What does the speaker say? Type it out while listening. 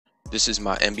This is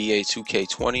my NBA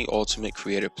 2K20 Ultimate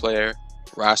Creator Player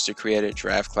Roster Creator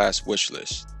Draft Class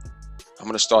Wishlist. I'm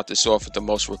going to start this off with the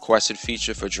most requested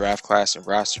feature for draft class and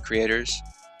roster creators,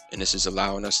 and this is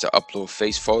allowing us to upload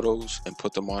face photos and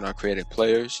put them on our created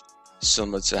players,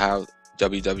 similar to how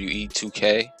WWE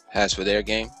 2K has for their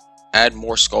game. Add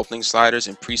more sculpting sliders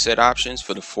and preset options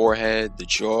for the forehead, the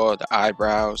jaw, the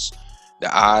eyebrows,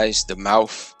 the eyes, the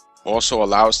mouth. Also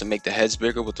allow us to make the heads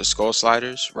bigger with the skull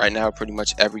sliders. Right now, pretty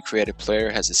much every created player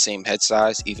has the same head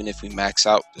size, even if we max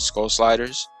out the skull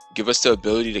sliders. Give us the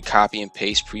ability to copy and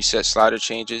paste preset slider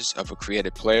changes of a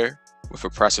created player with a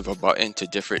press of a button to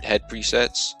different head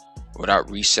presets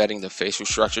without resetting the facial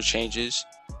structure changes.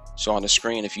 So on the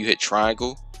screen, if you hit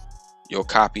triangle, you'll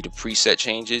copy the preset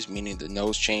changes, meaning the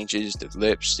nose changes, the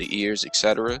lips, the ears,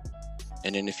 etc.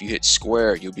 And then if you hit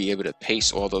square, you'll be able to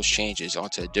paste all those changes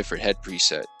onto a different head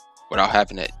preset without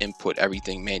having to input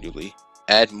everything manually.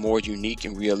 Add more unique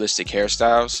and realistic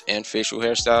hairstyles and facial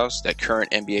hairstyles that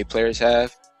current NBA players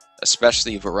have,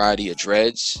 especially a variety of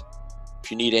dreads.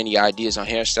 If you need any ideas on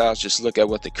hairstyles, just look at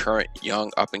what the current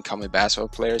young up-and-coming basketball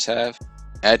players have.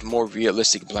 Add more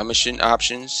realistic blemishing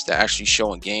options that actually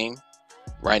show in game.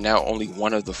 Right now, only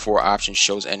one of the 4 options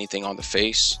shows anything on the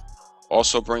face.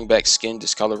 Also bring back skin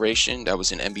discoloration that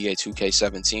was in NBA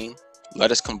 2K17. Let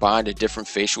us combine the different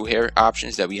facial hair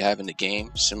options that we have in the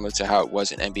game, similar to how it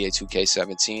was in NBA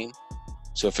 2K17.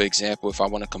 So for example, if I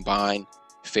want to combine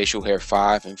facial hair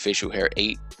 5 and facial hair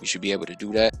 8, we should be able to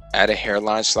do that. Add a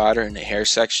hairline slider in the hair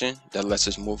section that lets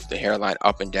us move the hairline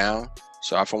up and down.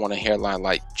 So if I want a hairline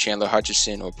like Chandler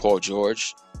Hutchison or Paul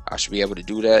George, I should be able to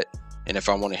do that. And if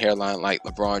I want a hairline like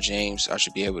LeBron James, I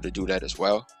should be able to do that as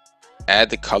well. Add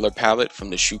the color palette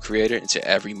from the shoe creator into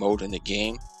every mode in the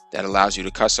game that allows you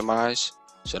to customize.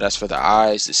 So that's for the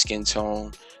eyes, the skin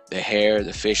tone, the hair,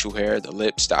 the facial hair, the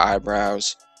lips, the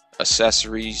eyebrows,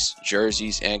 accessories,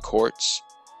 jerseys, and courts.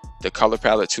 The color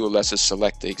palette tool lets us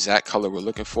select the exact color we're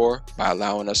looking for by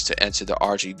allowing us to enter the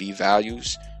RGB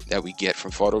values that we get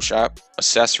from Photoshop.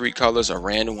 Accessory colors are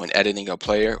random when editing a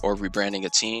player or rebranding a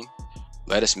team.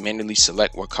 Let us manually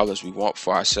select what colors we want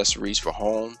for our accessories for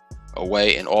home,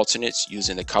 away, and alternates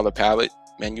using the color palette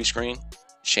menu screen.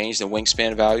 Change the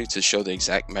wingspan value to show the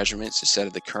exact measurements instead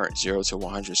of the current 0 to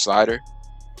 100 slider.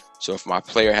 So if my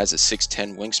player has a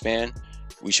 6'10 wingspan,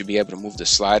 we should be able to move the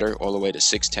slider all the way to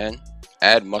 6'10.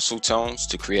 Add muscle tones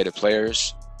to created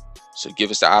players. So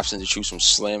give us the option to choose from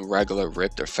slim, regular,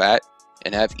 ripped, or fat,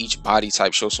 and have each body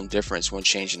type show some difference when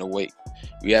changing the weight.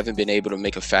 We haven't been able to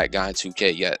make a fat guy in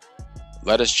 2K yet.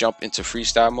 Let us jump into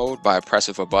freestyle mode by a press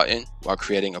of a button while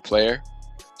creating a player.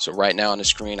 So right now on the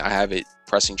screen, I have it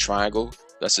pressing triangle.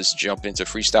 Let's just jump into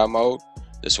freestyle mode.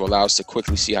 This will allow us to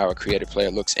quickly see how a created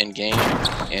player looks in game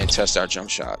and test our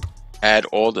jump shot. Add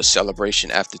all the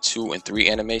celebration after 2 and 3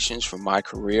 animations from my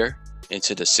career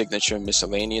into the signature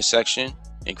miscellaneous section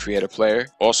and create a player.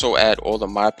 Also add all the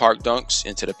My Park dunks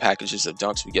into the packages of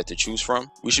dunks we get to choose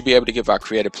from. We should be able to give our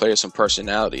created player some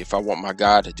personality. If I want my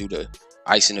guy to do the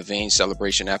ice in the vein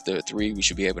celebration after a 3, we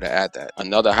should be able to add that.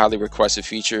 Another highly requested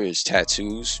feature is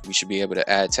tattoos. We should be able to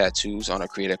add tattoos on our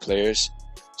created players,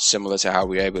 similar to how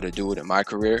we were able to do it in my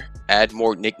career. Add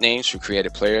more nicknames for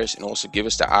created players and also give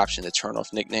us the option to turn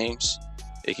off nicknames.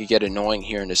 It could get annoying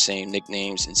hearing the same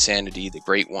nicknames, Insanity, the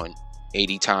Great One,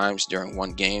 80 times during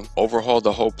one game. Overhaul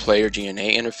the whole player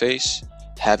DNA interface.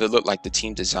 Have it look like the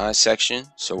team design section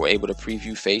so we're able to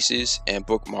preview faces and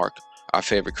bookmark our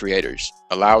favorite creators.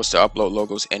 Allow us to upload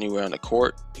logos anywhere on the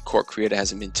court. The court creator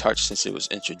hasn't been touched since it was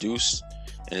introduced,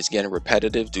 and it's getting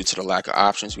repetitive due to the lack of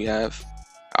options we have.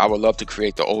 I would love to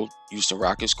create the old Houston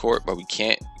Rockets court, but we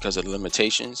can't because of the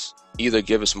limitations. Either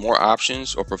give us more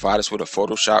options or provide us with a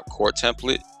Photoshop court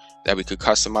template that we could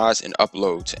customize and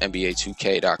upload to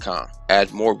NBA2K.com.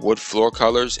 Add more wood floor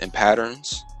colors and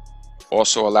patterns.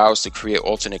 Also allow us to create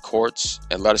alternate courts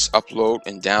and let us upload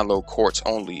and download courts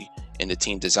only in the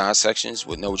team design sections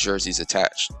with no jerseys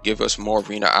attached. Give us more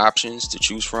arena options to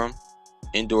choose from.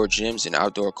 Indoor gyms and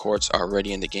outdoor courts are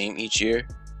already in the game each year.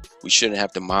 We shouldn't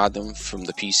have to mod them from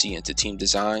the PC into team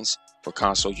designs for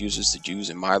console users to use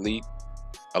in my league.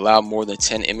 Allow more than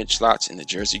 10 image slots in the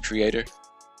jersey creator.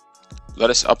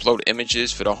 Let us upload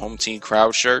images for the home team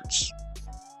crowd shirts.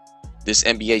 This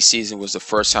NBA season was the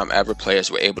first time ever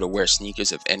players were able to wear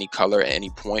sneakers of any color at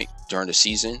any point during the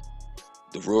season.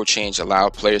 The rule change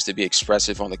allowed players to be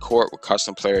expressive on the court with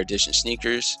custom player edition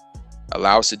sneakers.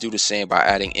 Allow us to do the same by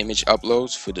adding image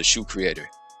uploads for the shoe creator.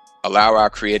 Allow our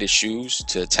created shoes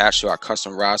to attach to our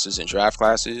custom rosters and draft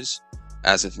classes.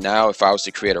 As of now, if I was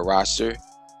to create a roster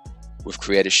with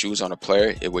created shoes on a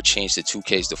player, it would change to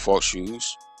 2K's default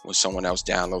shoes when someone else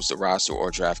downloads the roster or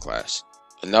draft class.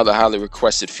 Another highly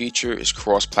requested feature is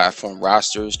cross-platform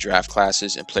rosters, draft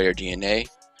classes, and player DNA.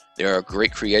 There are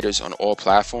great creators on all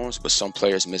platforms, but some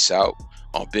players miss out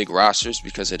on big rosters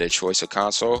because of their choice of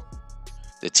console.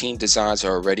 The team designs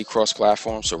are already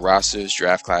cross-platform, so rosters,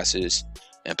 draft classes,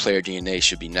 and player DNA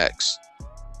should be next.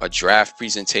 A draft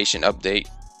presentation update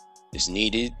is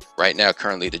needed. Right now,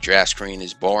 currently, the draft screen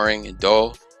is boring and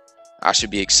dull. I should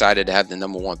be excited to have the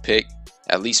number one pick.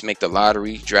 At least make the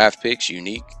lottery draft picks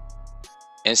unique.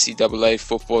 NCAA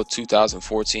Football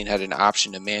 2014 had an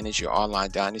option to manage your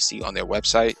online dynasty on their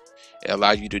website. It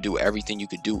allowed you to do everything you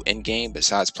could do in-game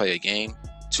besides play a game.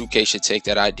 2K should take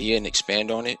that idea and expand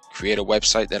on it, create a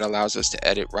website that allows us to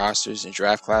edit rosters and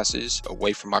draft classes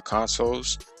away from our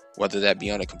consoles, whether that be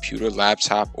on a computer,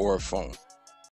 laptop, or a phone.